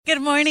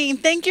Good morning.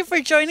 Thank you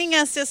for joining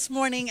us this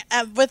morning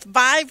with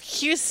Vibe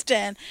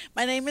Houston.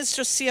 My name is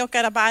Rocio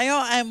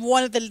Caraballo. I'm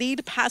one of the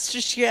lead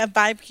pastors here at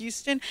Vibe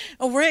Houston,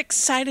 and we're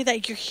excited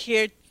that you're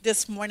here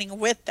this morning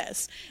with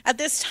us. At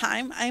this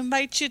time, I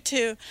invite you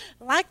to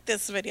like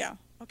this video,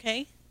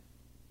 okay?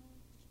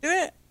 Do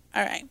it.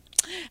 All right.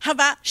 How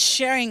about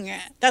sharing it?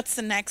 That's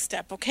the next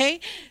step, okay?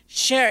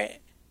 Share it.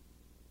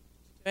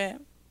 Do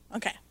it.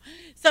 Okay.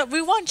 So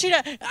we want you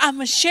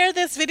to share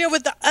this video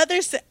with the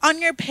others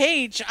on your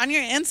page, on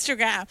your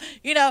Instagram.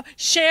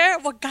 Share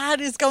what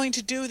God is going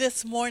to do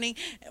this morning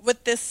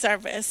with this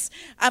service.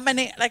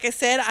 Like I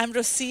said, I'm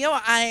Rocio.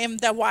 I am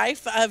the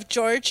wife of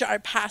George, our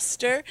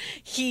pastor.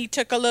 He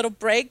took a little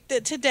break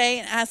today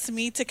and asked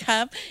me to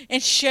come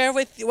and share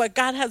with you what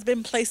God has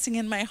been placing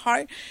in my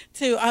heart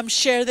to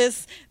share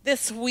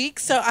this week.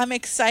 So I'm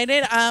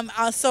excited. I am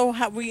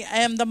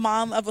the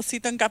mom of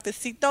Osito and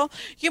Cafecito.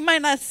 You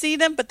might not see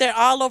them, but they're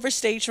all over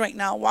stage right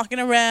now, walking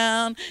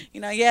around.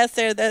 Yes,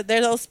 they're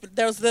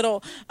those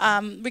little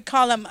we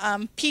call them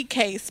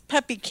PKs,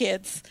 puppy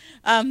kids.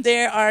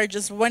 They are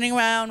just running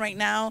around right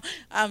now,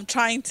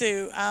 trying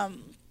to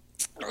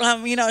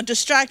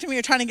distract me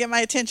or trying to get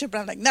my attention. But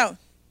I'm like, no.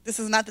 This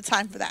is not the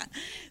time for that.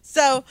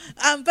 So,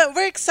 but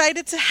we're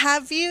excited to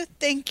have you.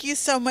 Thank you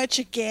so much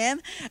again.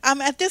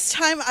 At this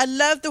time, I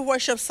love the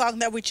worship song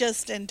that we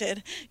just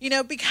ended,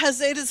 because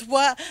it is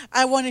what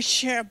I want to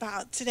share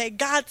about today,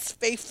 God's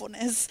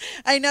faithfulness.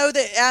 I know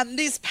that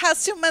these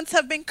past 2 months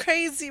have been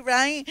crazy,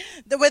 right?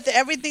 With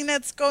everything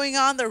that's going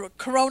on, the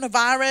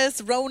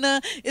coronavirus,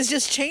 Rona is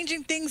just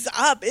changing things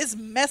up. It's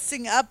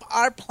messing up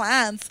our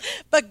plans.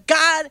 But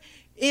God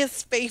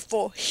is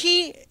faithful.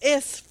 He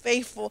is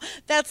faithful.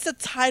 That's the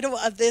title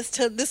of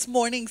this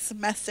morning's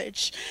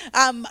message.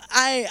 I'm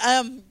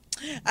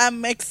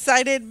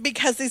excited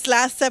because these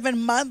last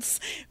 7 months,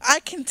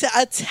 I can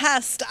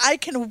attest, I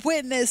can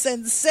witness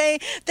and say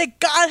that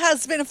God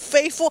has been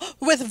faithful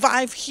with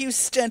Vive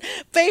Houston,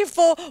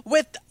 faithful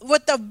with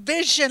the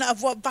vision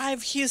of what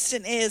Vive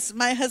Houston is.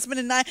 My husband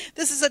and I,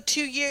 this is a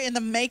 2-year in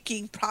the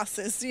making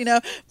process,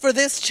 for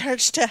this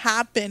church to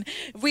happen.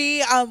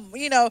 We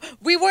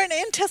weren't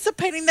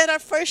anticipating that our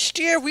first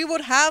year we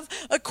would have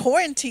a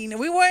quarantine.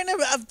 We weren't,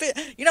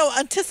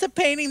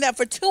 anticipating that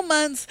for 2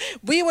 months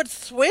we would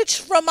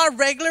switch from our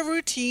regular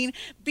routine,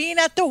 being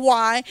at the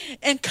Y,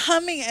 and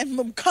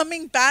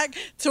coming back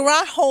to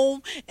our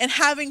home and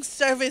having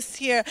service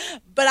here.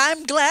 But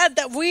I'm glad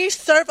that we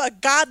serve a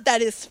God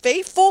that is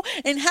faithful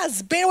and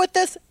has been with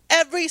us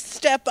every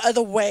step of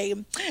the way.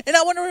 And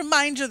I want to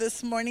remind you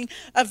this morning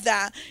of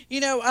that.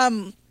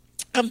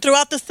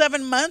 Throughout the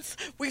 7 months,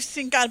 we've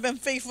seen God been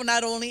faithful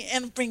not only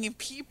in bringing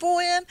people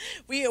in.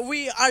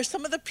 We are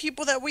some of the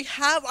people that we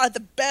have are the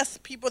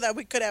best people that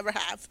we could ever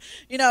have.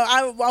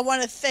 I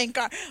want to thank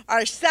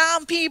our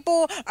sound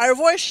people, our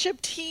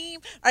worship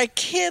team, our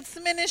kids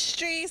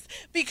ministries,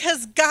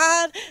 because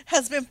God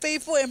has been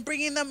faithful in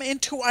bringing them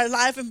into our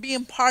life and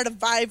being part of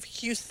Vive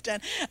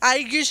Houston. I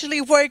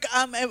usually work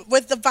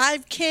with the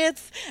Vive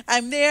kids.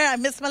 I'm there. I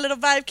miss my little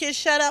Vive kids.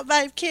 Shout out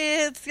Vive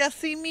kids. Y'all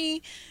see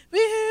me?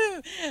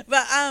 Woo-hoo.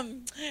 But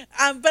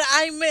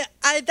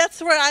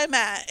that's where I'm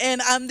at.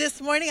 And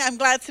this morning I'm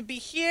glad to be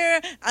here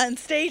on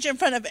stage in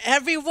front of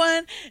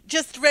everyone,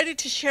 just ready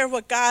to share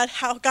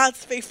how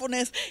God's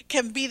faithfulness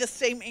can be the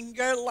same in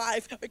your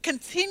life, or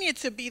continue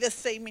to be the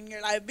same in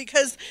your life.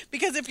 Because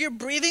if you're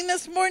breathing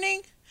this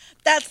morning,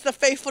 that's the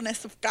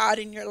faithfulness of God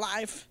in your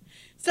life.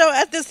 So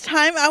at this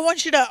time, I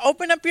want you to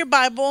open up your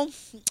Bible.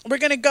 We're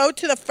going to go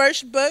to the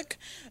first book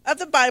of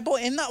the Bible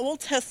in the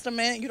Old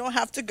Testament. You don't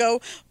have to go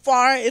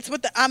far.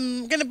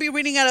 I'm going to be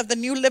reading out of the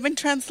New Living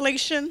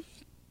Translation.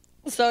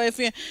 So if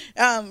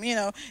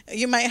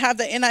you might have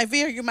the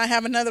NIV or you might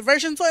have another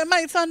version, so it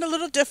might sound a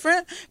little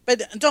different,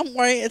 but don't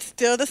worry, it's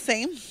still the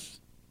same.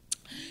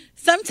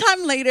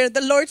 Sometime later,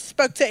 the Lord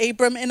spoke to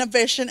Abram in a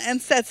vision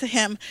and said to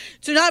him,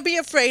 "Do not be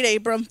afraid,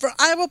 Abram, for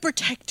I will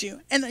protect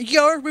you, and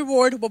your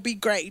reward will be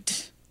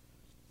great."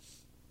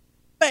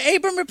 But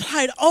Abram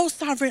replied, "Oh,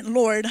 sovereign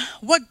Lord,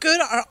 what good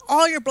are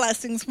all your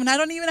blessings when I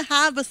don't even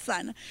have a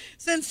son?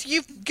 Since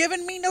you've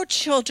given me no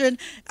children,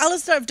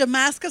 Eleazar of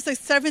Damascus, a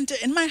servant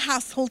in my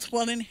household,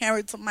 will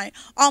inherit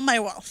all my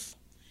wealth.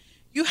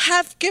 You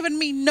have given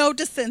me no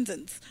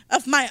descendants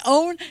of my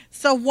own,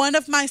 so one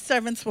of my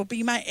servants will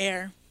be my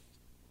heir."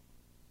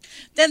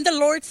 Then the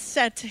Lord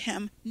said to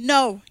him,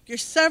 "No, your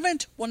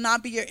servant will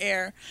not be your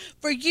heir,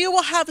 for you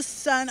will have a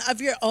son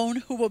of your own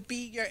who will be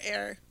your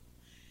heir."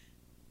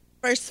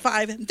 Verse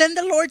 5, then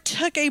the Lord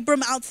took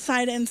Abram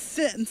outside and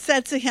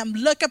said to him,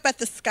 "Look up at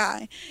the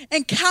sky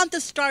and count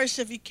the stars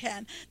if you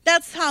can.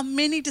 That's how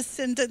many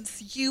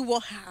descendants you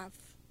will have."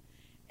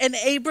 And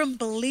Abram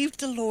believed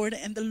the Lord,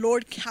 and the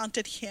Lord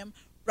counted him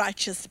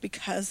righteous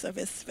because of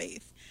his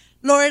faith.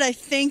 Lord, I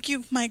thank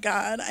you, my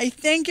God. I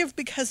thank you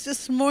because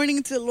this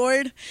morning, dear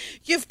Lord,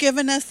 you've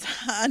given us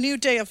a new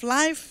day of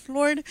life,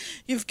 Lord.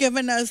 You've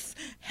given us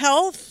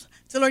health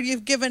So, Lord,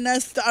 you've given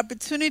us the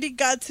opportunity,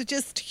 God, to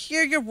just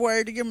hear your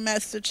word, your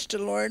message, dear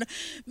Lord.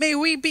 May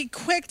we be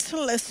quick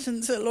to listen,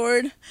 dear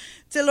Lord.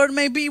 Dear Lord,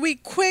 may we be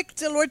quick,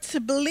 dear Lord,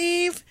 to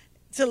believe,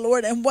 dear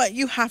Lord, and what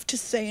you have to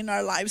say in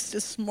our lives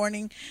this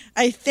morning.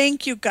 I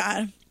thank you,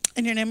 God.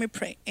 In your name we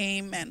pray.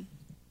 Amen.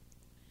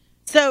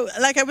 So,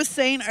 like I was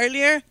saying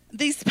earlier,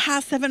 these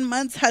past 7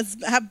 months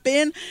have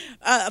been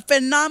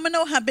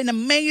phenomenal, have been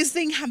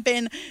amazing, have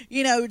been,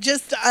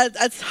 just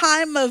a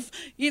time of,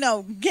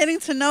 getting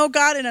to know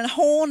God in a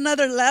whole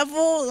nother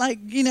level. Like,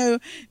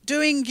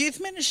 doing youth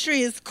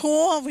ministry is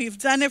cool. We've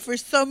done it for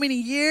so many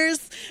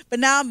years, but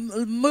now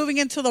moving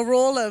into the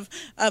role of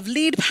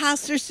lead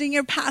pastors,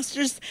 senior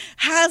pastors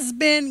has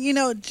been,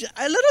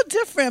 a little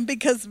different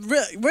because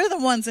we're the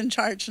ones in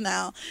charge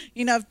now.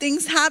 If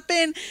things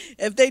happen,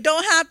 if they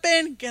don't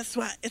happen, guess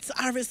what? It's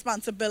our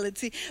responsibility.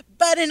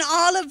 But in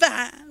all of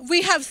that,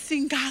 we have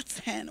seen God's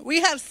hand. We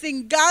have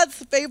seen God's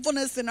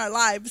faithfulness in our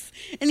lives.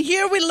 And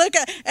here we look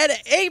at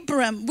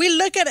Abram. We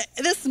look at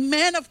this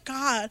man of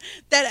God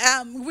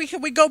that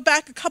we go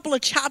back a couple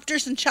of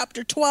chapters in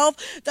chapter 12,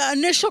 the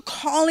initial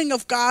calling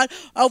of God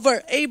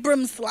over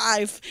Abram's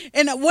life.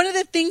 And one of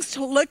the things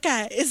to look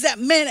at is that,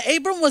 man,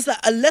 Abram was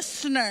a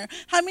listener.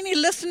 How many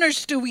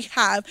listeners do we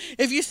have?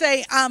 If you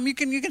say, you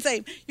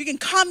can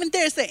comment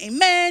there, say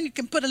amen. You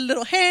can put a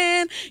little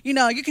hand,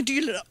 you can do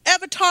your little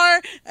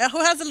avatar. Who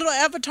has a little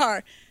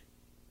avatar?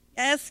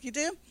 Yes, you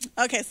do?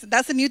 Okay, so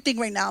that's a new thing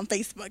right now on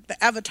Facebook,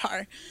 the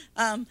avatar.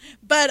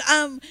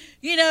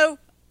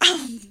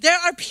 There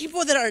are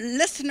people that are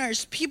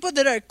listeners, people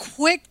that are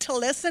quick to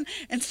listen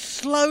and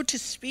slow to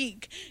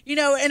speak,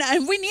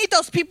 and we need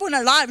those people in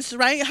our lives,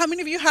 right? How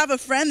many of you have a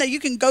friend that you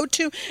can go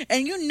to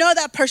and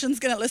that person's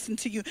going to listen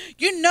to you?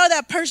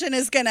 That person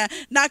is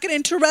not going to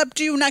interrupt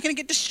you, not going to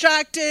get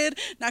distracted,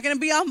 not going to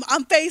be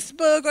on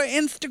Facebook or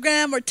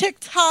Instagram or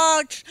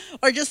TikTok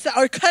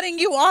or cutting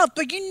you off,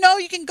 but you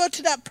can go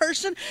to that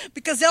person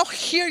because they'll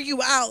hear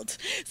you out.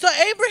 So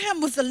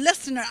Abraham was a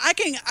listener.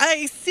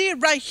 I see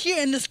it right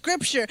here in the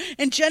scripture.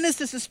 In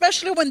Genesis,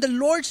 especially when the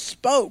Lord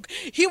spoke,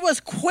 he was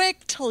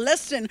quick to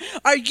listen.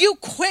 Are you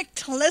quick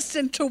to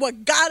listen to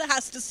what God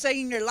has to say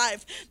in your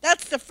life?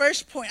 That's the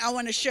first point I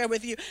want to share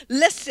with you.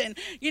 Listen.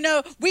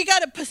 We got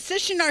to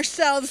position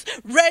ourselves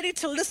ready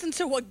to listen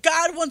to what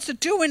God wants to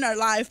do in our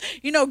life.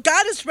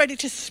 God is ready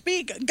to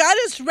speak. God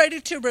is ready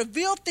to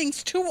reveal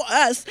things to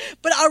us,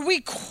 but are we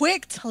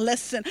quick to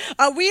listen?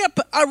 Are we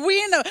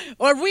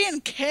in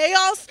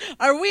chaos?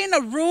 Are we in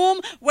a room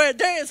where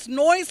there is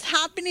noise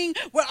happening,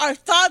 where our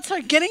thoughts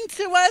are getting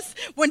to us,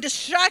 when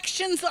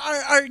distractions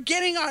are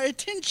getting our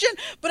attention?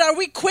 But are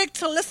we quick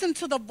to listen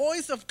to the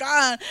voice of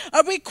God?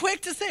 Are we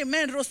quick to say,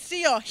 man,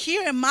 Rocio,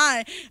 here am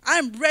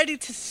I'm ready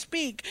to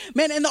speak?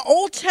 Man, in the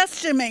Old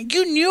Testament,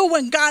 you knew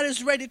when God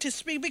is ready to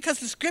speak because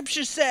the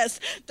scripture says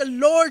the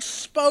Lord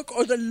spoke,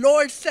 or the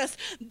Lord says,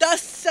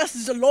 thus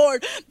says the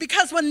Lord.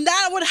 Because when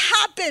that would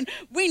happen,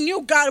 we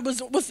knew God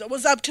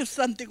was up to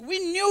something. We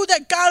knew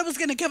that God was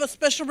going to give a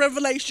special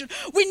revelation.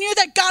 We knew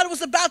that God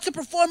was about to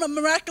perform a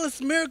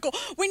miraculous miracle.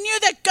 We knew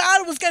that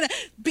God was going to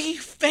be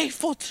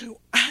faithful to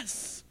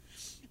us.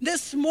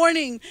 This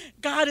morning,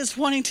 God is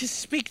wanting to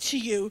speak to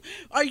you.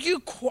 Are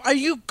you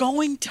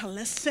going to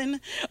listen?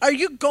 Are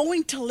you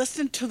going to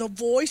listen to the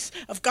voice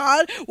of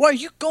God? Or are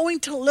you going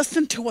to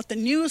listen to what the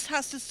news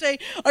has to say?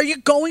 Are you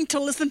going to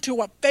listen to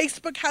what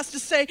Facebook has to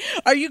say?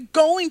 Are you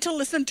going to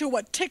listen to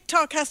what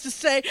TikTok has to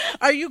say?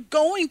 Are you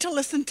going to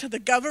listen to the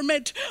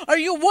government?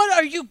 What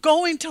are you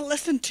going to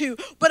listen to?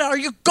 But are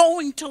you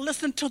going to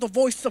listen to the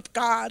voice of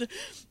God?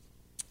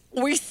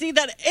 We see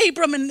that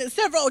Abram, in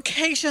several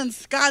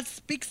occasions, God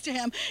speaks to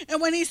him. And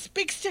when he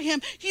speaks to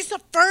him, he's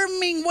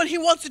affirming what he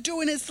wants to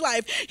do in his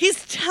life.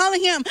 He's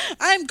telling him,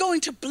 I'm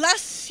going to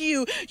bless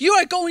you. You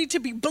are going to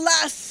be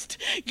blessed.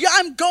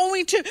 I'm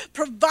going to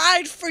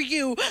provide for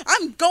you.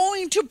 I'm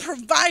going to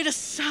provide a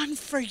son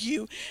for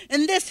you.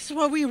 And this is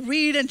what we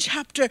read in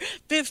chapter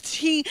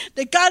 15,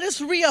 that God is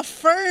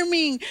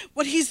reaffirming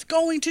what he's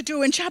going to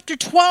do. In chapter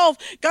 12,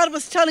 God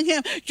was telling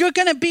him, you're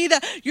going to be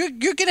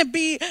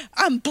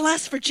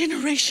blessed for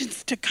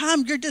generations to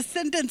come. Your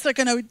descendants are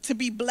going to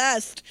be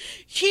blessed.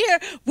 Here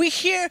we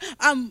see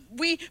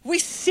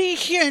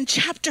here in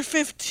chapter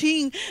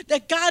 15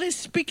 that God is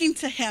speaking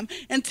to him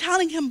and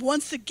telling him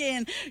once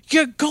again,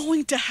 you're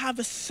going to have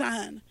a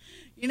son.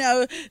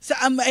 So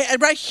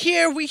right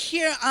here we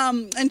hear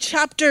in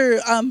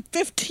chapter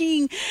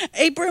 15,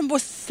 Abram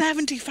was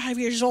 75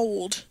 years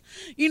old.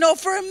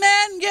 For a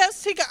man,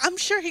 yes, I'm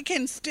sure he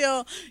can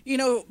still,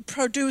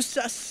 produce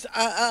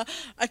a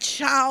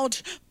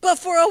child. But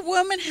for a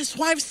woman, his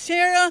wife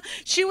Sarah,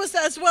 she was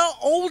as well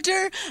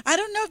older. I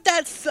don't know if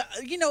that's,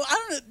 I don't know,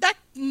 that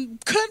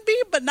could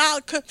be, but now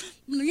could,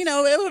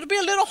 it would be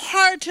a little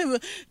hard to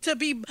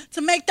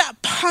make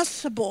that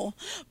possible.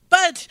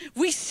 But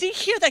we see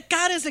here that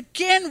God is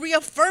again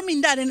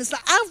reaffirming that in his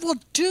life. I will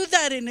do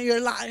that in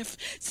your life.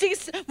 See,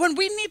 when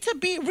we need to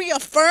be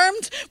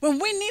reaffirmed, when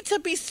we need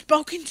to be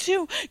spoken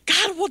to,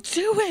 God will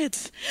do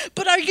it.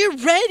 But are you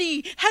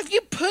ready? Have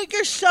you put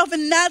yourself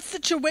in that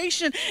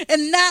situation,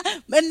 in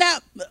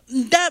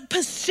that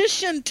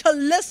position to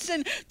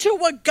listen to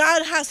what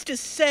God has to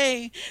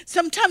say?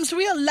 Sometimes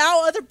we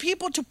allow other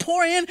people to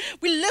pour in.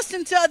 We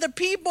listen to other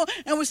people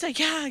and we say,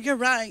 yeah, you're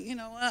right.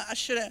 I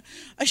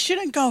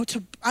shouldn't go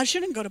to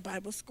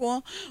Bible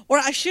school, or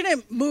I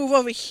shouldn't move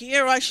over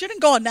here, or I shouldn't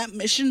go on that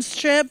missions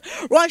trip,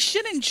 or I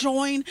shouldn't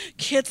join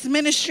kids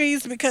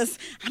ministries because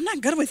I'm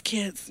not good with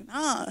kids.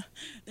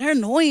 They're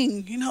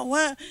annoying. You know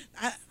what?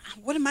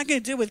 What am I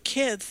going to do with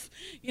kids,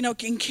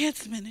 in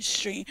kids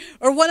ministry?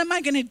 Or what am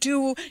I going to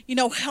do,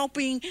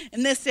 helping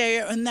in this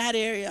area or in that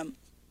area?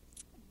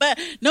 But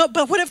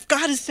what if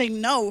God is saying,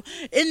 no,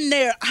 in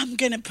there, I'm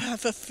going to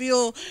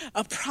fulfill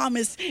a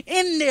promise.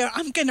 In there,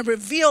 I'm going to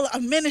reveal a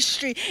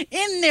ministry.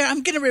 In there,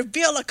 I'm going to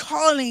reveal a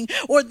calling.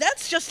 Or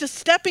that's just a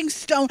stepping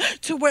stone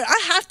to where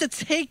I have to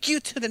take you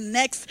to the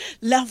next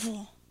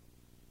level.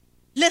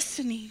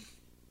 Listening.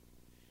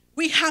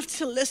 We have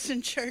to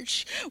listen,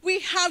 church. We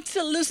have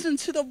to listen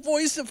to the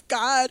voice of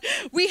God.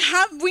 We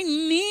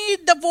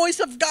need the voice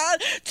of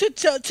God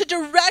to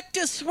direct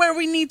us where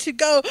we need to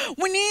go.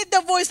 We need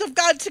the voice of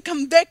God to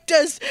convict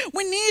us.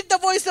 We need the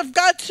voice of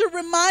God to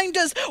remind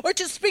us or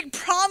to speak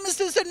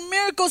promises and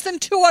miracles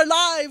into our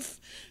life.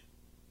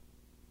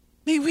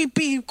 May we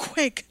be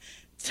quick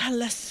to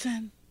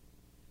listen.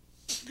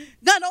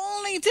 Not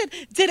only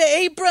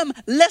did Abram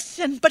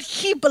listen, but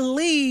he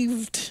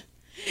believed.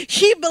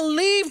 He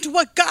believed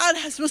what God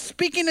was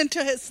speaking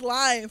into his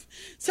life.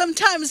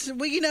 Sometimes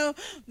sometimes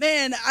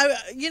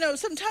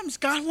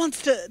God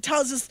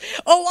tells us,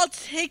 oh, I'll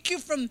take you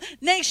from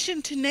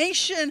nation to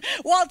nation.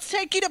 Well, I'll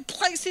take you to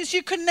places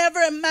you could never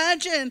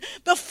imagine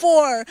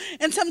before.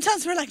 And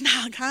sometimes we're like,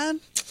 nah, God,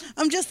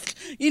 I'm just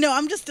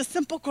a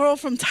simple girl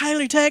from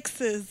Tyler,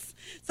 Texas.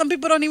 Some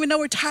people don't even know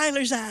where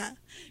Tyler's at.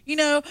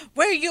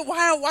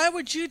 Why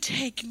would you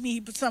take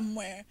me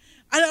somewhere?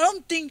 I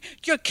don't think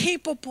you're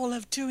capable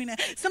of doing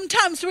it.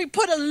 Sometimes we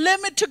put a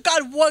limit to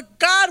God, what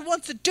God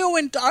wants to do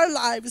into our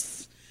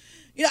lives.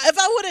 If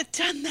I would have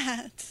done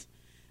that,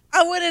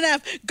 I wouldn't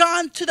have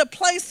gone to the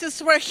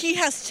places where he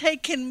has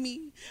taken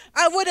me.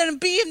 I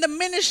wouldn't be in the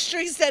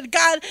ministries that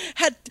God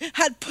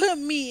had put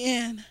me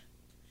in.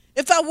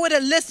 If I would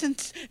have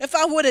listened, if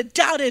I would have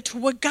doubted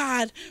what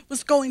God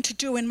was going to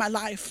do in my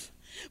life.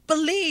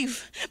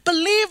 Believe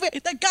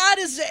that God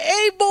is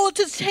able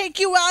to take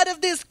you out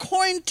of this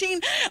quarantine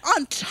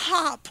on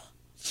top.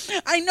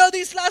 I know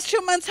these last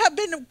 2 months have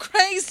been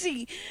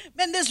crazy.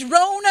 Man, this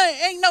Rona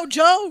ain't no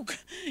joke.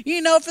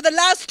 For the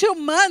last 2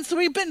 months,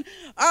 we've been,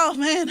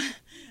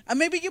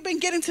 maybe you've been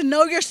getting to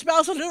know your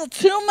spouse a little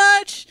too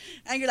much,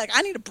 and you're like,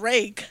 I need a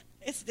break.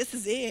 This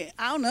is it.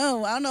 I don't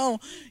know.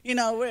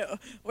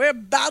 We're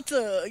about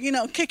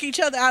to, kick each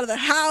other out of the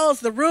house,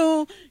 the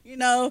room.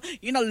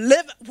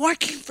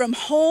 Working from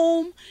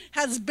home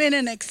has been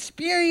an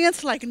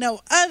experience like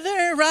no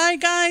other, right,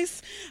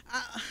 guys?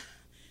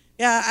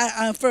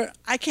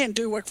 I can't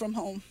do work from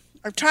home.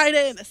 I've tried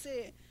it, and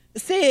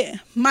that's it.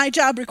 My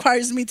job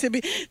requires me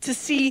to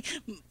see,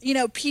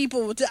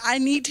 people. I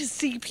need to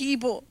see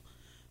people.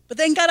 But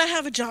thank God I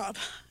have a job.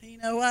 You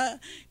know what?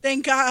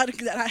 Thank God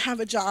that I have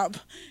a job.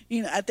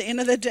 At the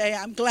end of the day,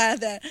 I'm glad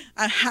that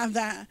I have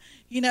that.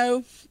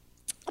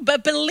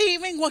 But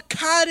believing what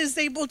God is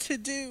able to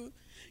do.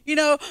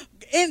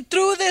 And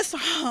through this,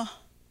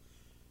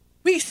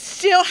 we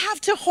still have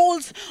to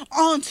hold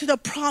on to the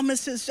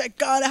promises that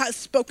God has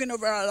spoken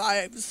over our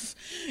lives.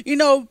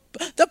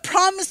 The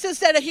promises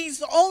that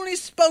he's only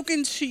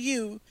spoken to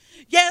you.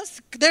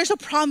 Yes, there's a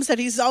promise that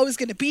he's always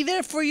going to be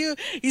there for you.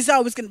 He's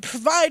always going to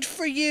provide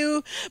for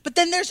you. But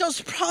then there's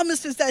those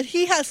promises that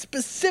he has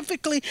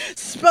specifically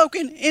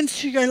spoken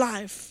into your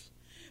life.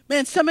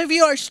 Man, some of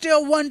you are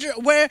still wondering,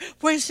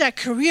 where's that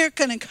career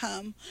going to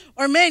come?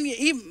 Or man,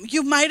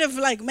 you might have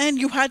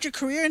you had your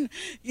career and,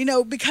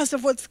 because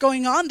of what's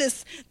going on,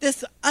 this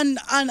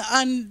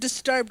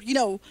undisturbed,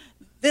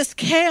 this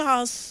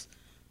chaos.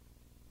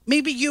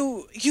 Maybe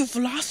you've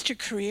lost your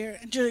career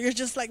and you're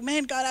just like,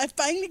 man, God, I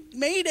finally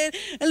made it,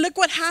 and look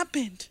what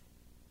happened.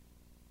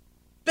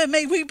 But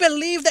may we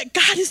believe that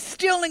God is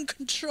still in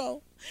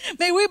control.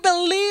 May we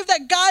believe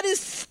that God is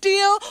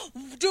still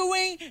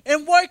doing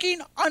and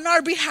working on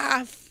our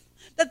behalf.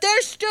 That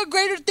there's still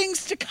greater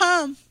things to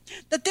come.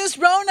 That this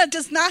Rona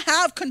does not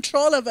have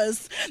control of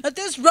us. That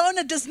this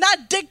Rona does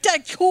not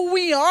dictate who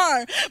we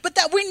are. But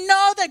that we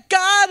know that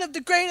God of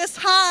the greatest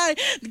high,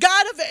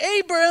 God of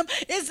Abraham,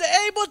 is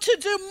able to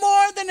do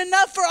more than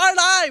enough for our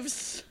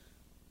lives.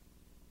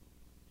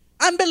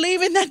 I'm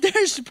believing that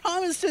there's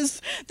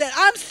promises that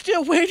I'm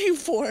still waiting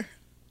for.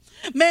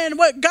 Man,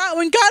 when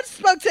God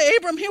spoke to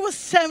Abram, he was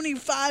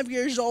 75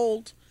 years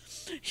old.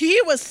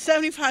 He was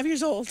 75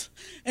 years old,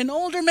 an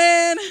older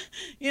man,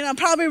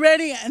 probably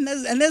ready. And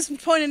this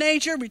point in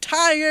age, you're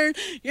retired,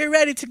 you're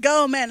ready to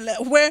go, man.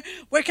 Where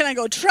can I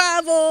go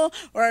travel?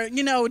 Or,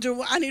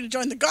 do I need to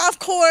join the golf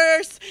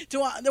course?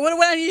 What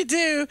do I need to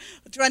do?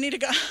 Do I need to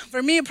go?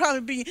 For me, it'd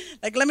probably be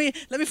like, let me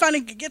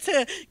finally get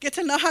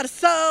to know how to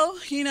sew,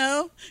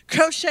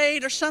 crochet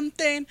or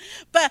something.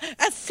 But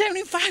at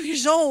 75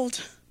 years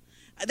old,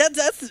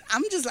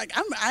 I'm just like,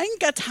 I ain't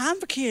got time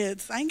for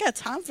kids. I ain't got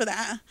time for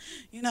that.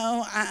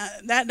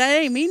 That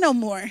ain't me no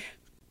more.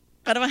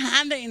 I don't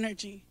have the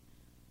energy.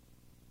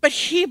 But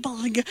he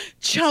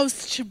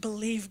chose to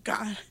believe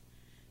God.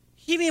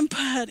 He didn't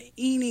put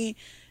any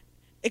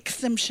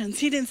exemptions.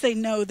 He didn't say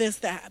no, this,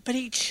 that. But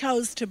he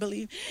chose to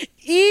believe.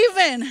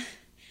 Even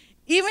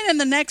in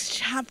the next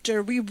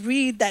chapter, we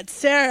read that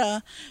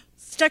Sarah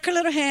stuck her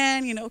little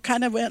hand,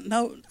 kind of went,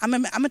 no, I'm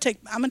gonna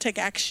take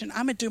action.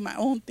 I'm gonna do my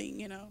own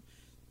thing,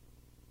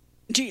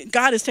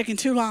 God is taking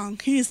too long.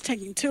 He's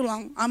taking too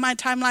long. On my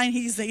timeline,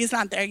 he's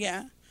not there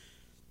yet.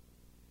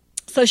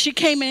 So she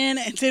came in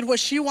and did what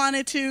she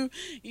wanted to,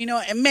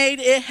 and made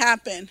it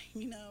happen.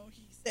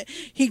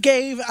 He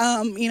gave,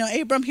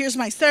 Abram, here's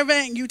my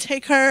servant. You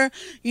take her,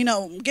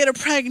 get her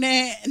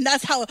pregnant. And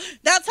that's how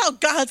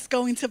God's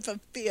going to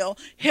fulfill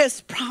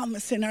his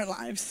promise in our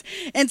lives.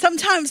 And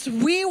sometimes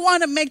we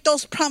want to make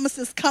those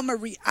promises come a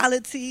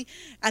reality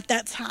at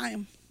that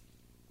time.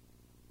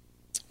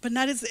 But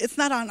it's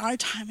not on our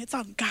time. It's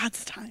on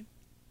God's time.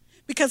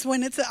 Because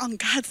when it's on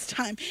God's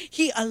time,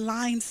 he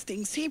aligns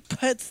things. He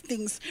puts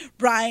things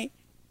right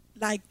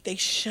like they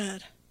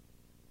should.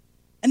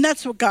 And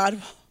that's what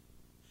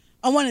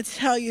I want to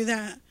tell you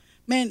that,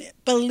 man,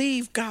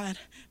 believe God.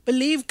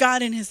 Believe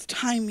God in his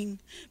timing.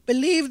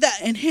 Believe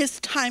that in his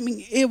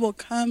timing, it will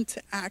come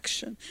to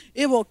action.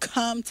 It will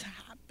come to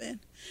happen.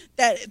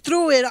 That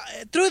through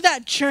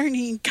that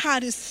journey,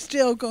 God is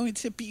still going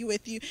to be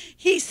with you.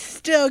 He's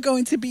still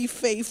going to be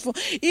faithful.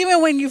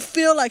 Even when you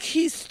feel like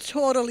he's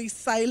totally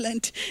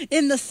silent.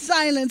 In the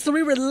silence,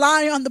 we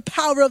rely on the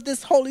power of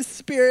this Holy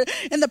Spirit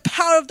and the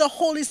power of the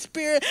Holy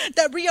Spirit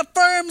that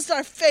reaffirms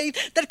our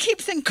faith, that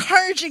keeps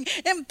encouraging,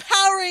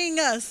 empowering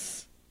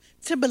us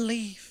to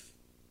believe.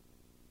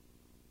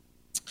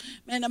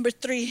 Man, number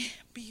 3,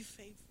 be faithful.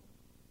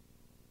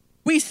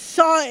 We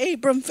saw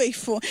Abram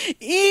faithful,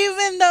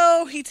 even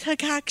though he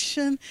took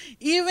action,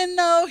 even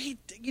though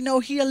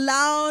he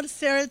allowed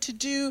Sarah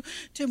to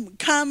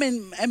come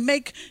and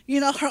make,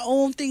 her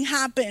own thing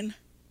happen.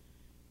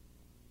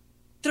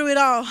 Through it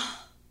all,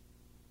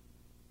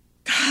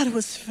 God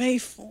was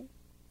faithful.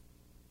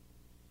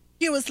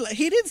 He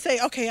didn't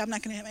say, okay, I'm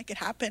not going to make it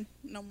happen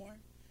no more.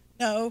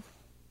 No.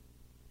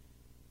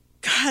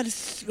 God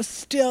was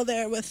still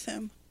there with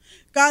him.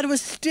 God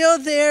was still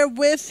there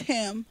with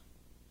him,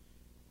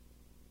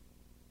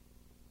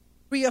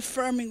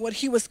 reaffirming what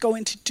he was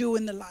going to do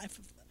in the life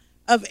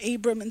of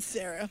Abram and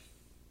Sarah.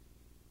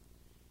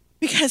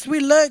 Because we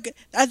look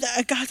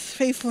at God's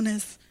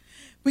faithfulness.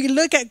 We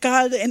look at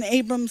God and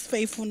Abram's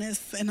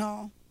faithfulness and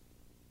all.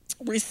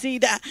 We see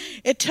that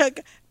it took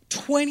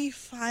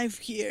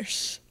 25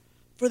 years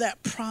for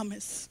that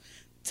promise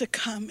to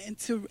come and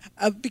to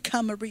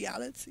become a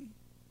reality.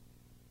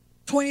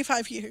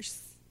 25 years.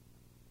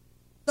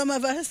 Some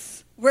of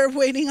us, we're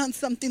waiting on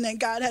something that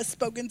God has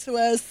spoken to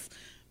us.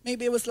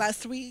 Maybe it was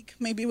last week.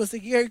 Maybe it was a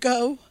year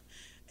ago.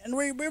 And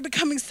we're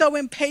becoming so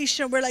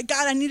impatient. We're like,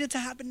 God, I need it to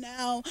happen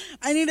now.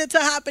 I need it to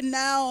happen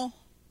now.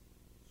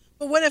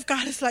 But what if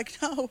God is like,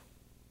 no.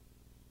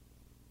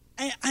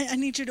 I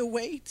need you to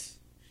wait.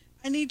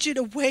 I need you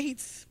to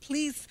wait.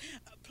 Please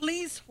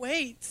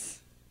wait.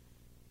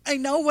 I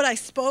know what I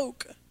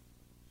spoke.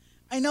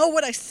 I know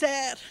what I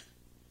said.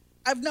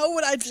 I know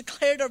what I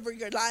declared over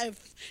your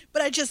life.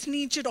 But I just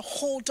need you to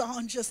hold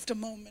on just a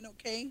moment,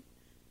 okay?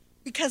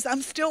 Because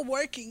I'm still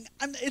working.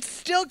 It's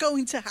still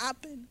going to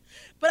happen.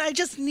 But I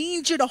just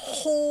need you to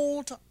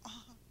hold on.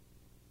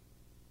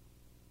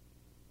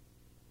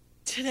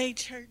 Today,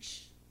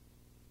 church,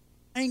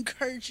 I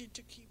encourage you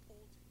to keep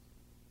holding.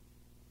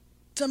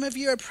 Some of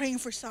you are praying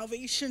for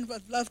salvation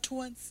of loved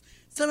ones.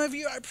 Some of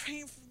you are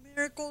praying for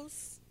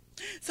miracles.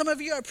 Some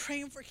of you are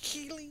praying for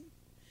healing.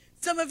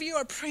 Some of you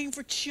are praying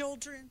for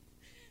children.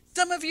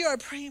 Some of you are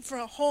praying for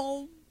a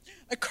home,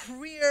 a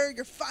career,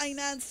 your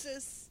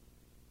finances.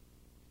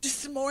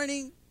 This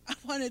morning, I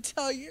want to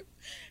tell you,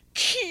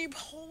 keep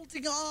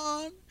holding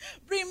on.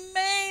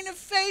 Remain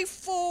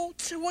faithful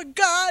to what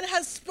God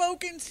has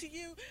spoken to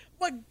you,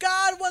 what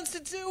God wants to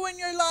do in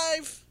your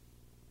life.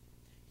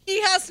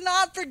 He has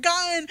not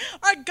forgotten.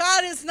 Our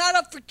God is not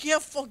a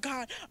forgetful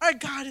God. Our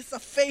God is a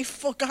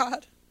faithful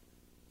God.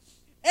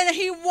 And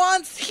He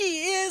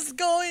is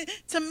going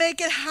to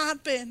make it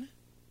happen.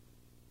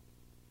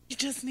 You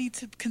just need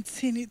to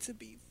continue to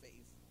be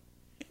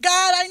faithful.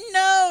 God, I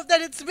know that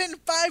it's been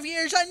 5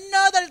 years. I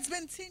know that it's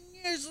been 10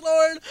 years,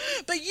 Lord.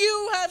 But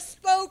you have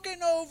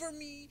spoken over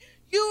me.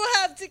 You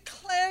have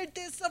declared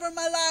this over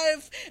my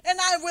life. And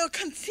I will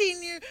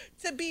continue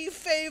to be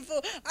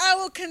faithful. I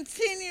will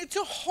continue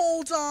to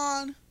hold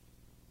on.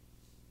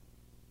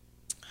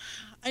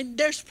 And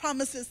there's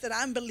promises that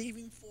I'm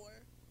believing for.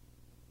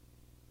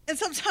 And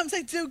sometimes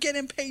I do get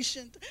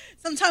impatient.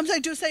 Sometimes I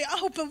do say,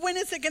 "Oh, but when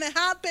is it going to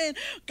happen?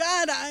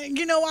 God,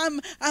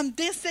 I'm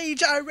this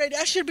age already.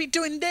 I should be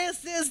doing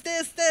this.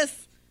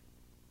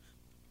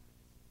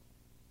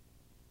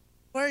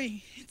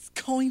 Worry, it's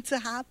going to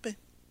happen.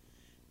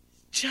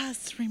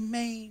 Just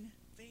remain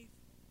faithful.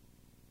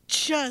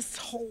 Just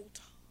hold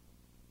on.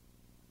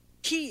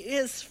 He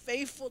is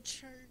faithful,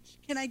 church.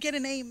 Can I get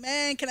an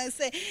amen? Can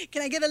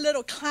I get a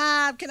little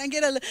clap? Can I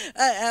get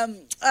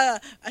a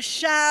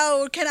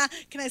shout? Can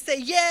I say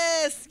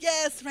yes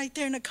right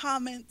there in the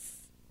comments?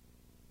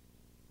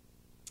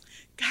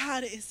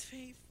 God is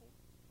faithful.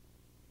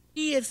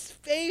 He is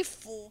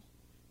faithful.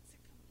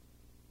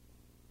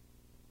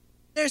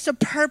 There's a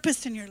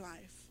purpose in your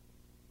life.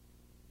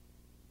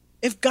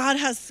 If God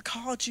has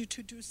called you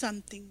to do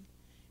something,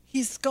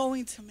 He's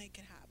going to make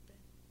it happen.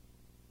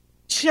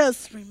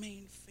 Just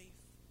remain faithful.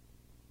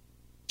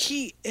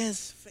 He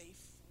is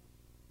faithful.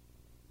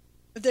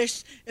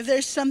 If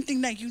there's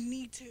something that you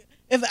need to,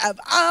 if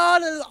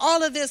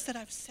all of this that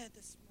I've said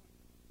this morning,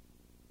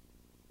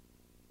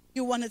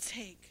 you want to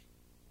take,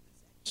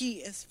 He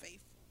is faithful.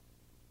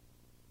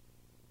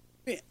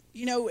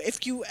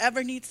 If you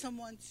ever need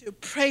someone to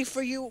pray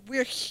for you,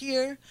 we're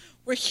here.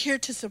 We're here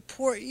to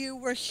support you.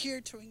 We're here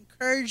to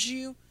encourage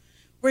you.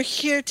 We're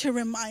here to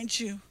remind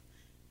you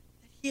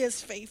that He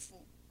is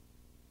faithful.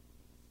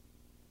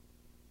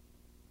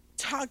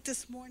 Talk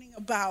this morning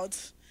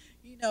about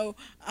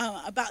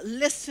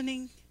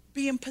listening,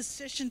 be in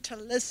position to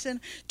listen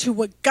to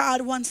what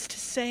God wants to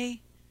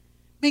say.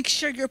 Make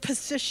sure you're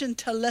positioned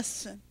to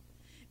listen.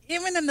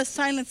 Even in the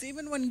silence,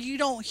 even when you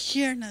don't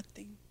hear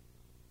nothing,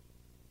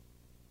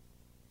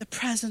 the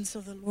presence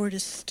of the Lord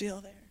is still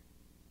there.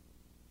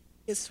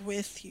 It's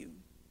with you.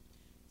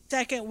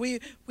 Second, we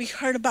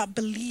heard about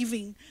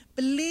believing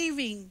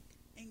in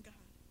God.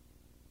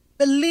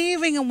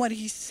 Believing in what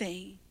He's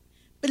saying.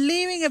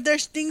 Believing if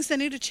there's things that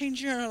need to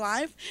change in your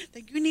life,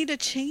 that you need to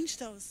change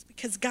those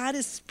because God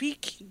is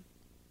speaking.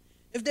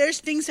 If there's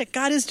things that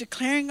God is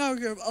declaring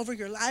over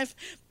your life,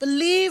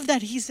 believe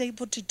that He's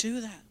able to do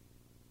that.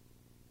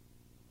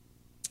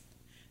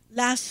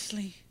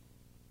 Lastly,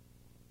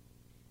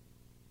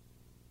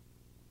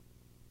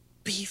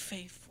 be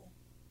faithful.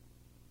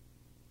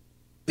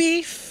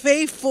 Be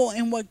faithful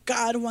in what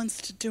God wants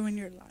to do in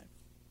your life.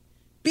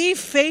 Be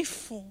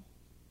faithful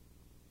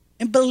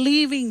in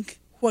believing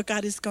what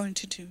God is going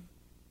to do.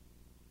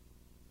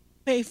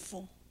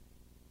 Faithful.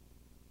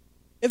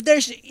 If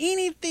there's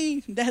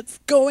anything that's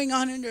going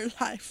on in your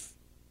life,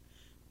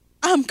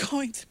 I'm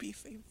going to be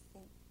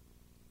faithful.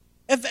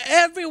 If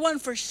everyone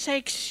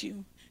forsakes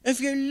you, if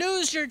you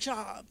lose your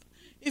job,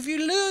 if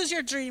you lose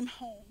your dream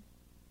home,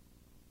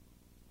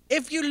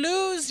 if you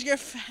lose your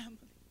family,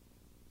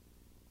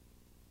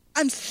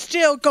 I'm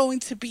still going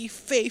to be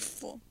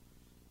faithful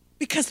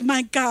because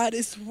my God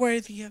is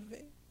worthy of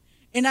it.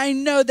 And I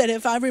know that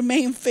if I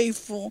remain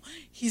faithful,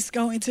 He's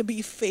going to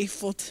be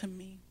faithful to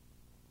me.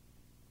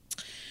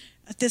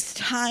 At this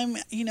time,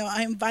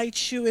 I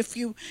invite you, if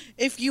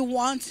you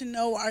want to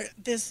know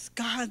this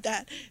God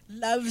that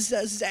loves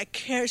us, that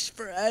cares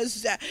for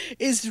us, that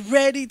is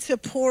ready to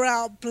pour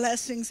out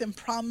blessings and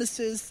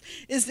promises,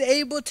 is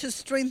able to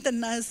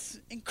strengthen us,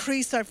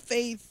 increase our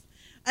faith,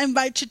 I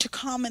invite you to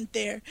comment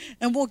there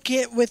and we'll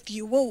get with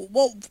you.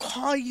 We'll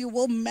call you,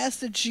 we'll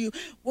message you,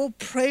 we'll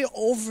pray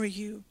over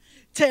you,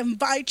 to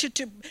invite you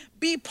to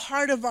be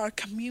part of our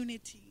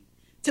community,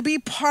 to be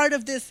part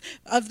of this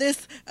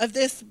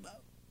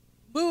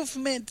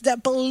movement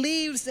that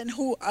believes in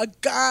a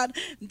God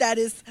that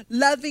is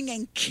loving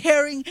and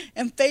caring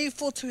and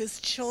faithful to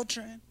His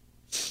children.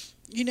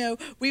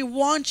 We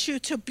want you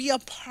to be a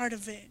part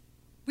of it.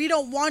 We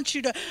don't want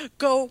you to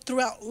go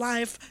throughout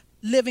life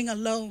living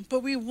alone,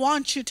 but we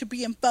want you to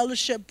be in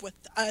fellowship with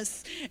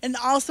us, and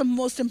also,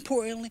 most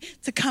importantly,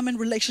 to come in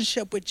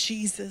relationship with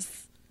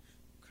Jesus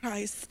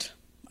Christ,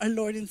 our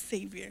Lord and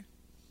Savior.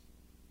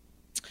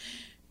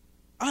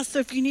 Also,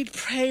 if you need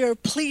prayer,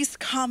 please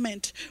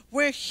comment.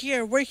 We're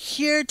here. We're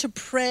here to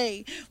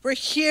pray. We're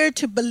here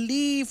to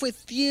believe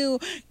with you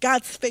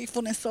God's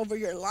faithfulness over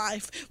your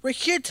life. We're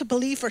here to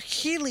believe for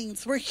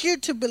healings. We're here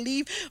to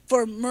believe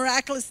for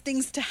miraculous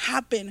things to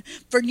happen,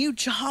 for new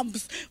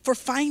jobs, for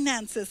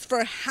finances, for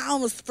a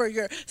house, for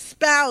your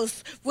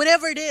spouse,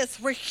 whatever it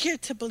is, we're here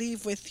to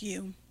believe with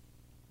you.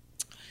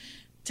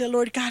 Dear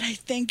Lord God, I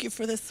thank you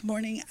for this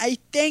morning. I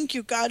thank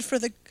you, God, for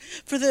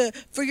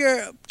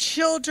your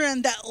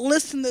children that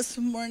listen this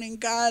morning,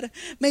 God.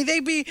 May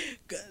they be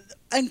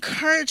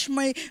encouraged.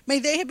 May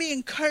they be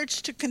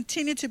encouraged to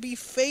continue to be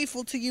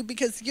faithful to you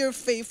because you're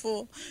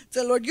faithful.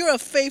 Dear Lord, you're a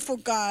faithful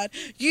God.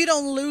 You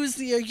don't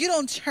lose ear. You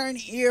don't turn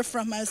ear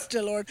from us,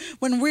 dear Lord,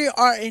 when we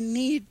are in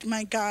need,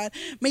 my God.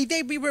 May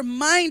they be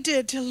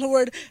reminded, dear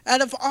Lord,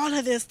 out of all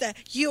of this,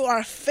 that you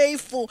are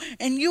faithful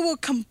and you will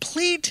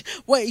complete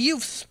what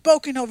you've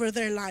spoken over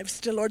their lives,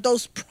 dear Lord.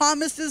 Those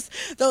promises,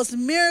 those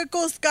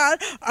miracles, God,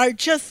 are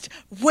just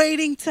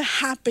waiting to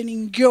happen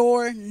in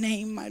your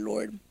name, my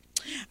Lord.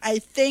 I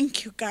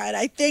thank you, God.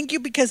 I thank you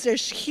because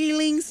there's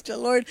healings, the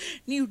Lord,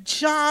 new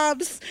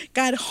jobs,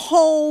 God,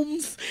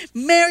 homes,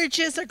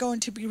 marriages are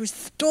going to be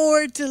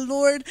restored, the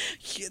Lord.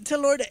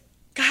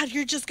 God,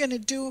 you're just going to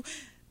do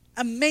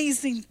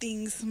amazing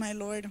things, my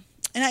Lord.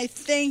 And I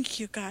thank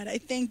you, God. I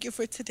thank you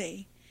for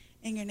today.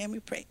 In your name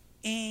we pray.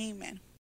 Amen.